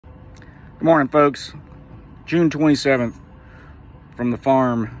Good morning, folks. June 27th from the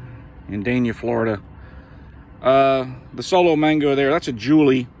farm in Dania, Florida. The solo mango there, that's a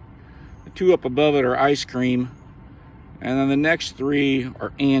Julie. The two up above it are ice cream. And then the next three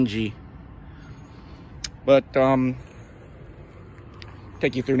are Angie. But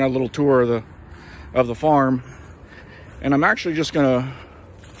take you through another little tour of the farm. And I'm actually just gonna,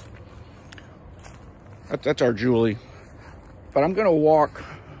 that's our Julie. But I'm gonna walk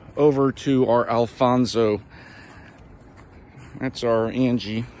over to our Alphonso. That's our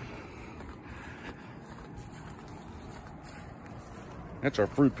Angie. That's our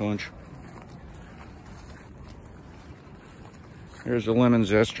fruit punch. Here's the lemon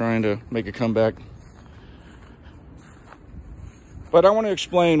zest trying to make a comeback. But I want to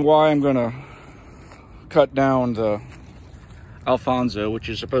explain why I'm gonna cut down the Alphonso, which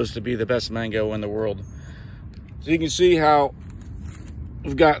is supposed to be the best mango in the world. So you can see how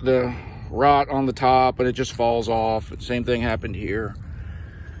we've got the rot on the top and it just falls off. Same thing happened here.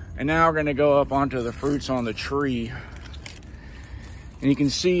 And now we're gonna go up onto the fruits on the tree. And you can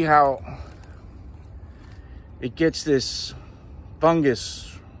see how it gets this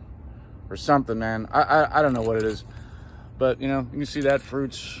fungus or something, man. I don't know what it is. But, you know, you can see that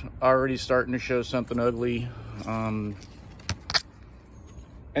fruit's already starting to show something ugly. And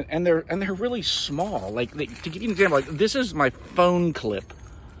they're really small. Like, to give you an example, like this is my phone clip.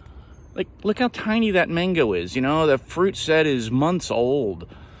 Like, look how tiny that mango is. You know, the fruit set is months old.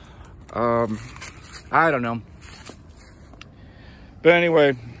 I don't know. But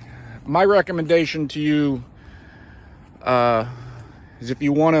anyway, my recommendation to you is if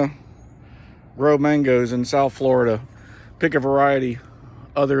you want to grow mangoes in South Florida, pick a variety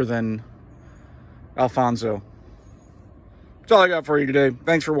other than Alphonso. That's all I got for you today.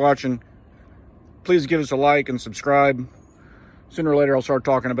 Thanks for watching. Please give us a like and subscribe. Sooner or later, I'll start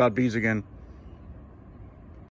talking about bees again.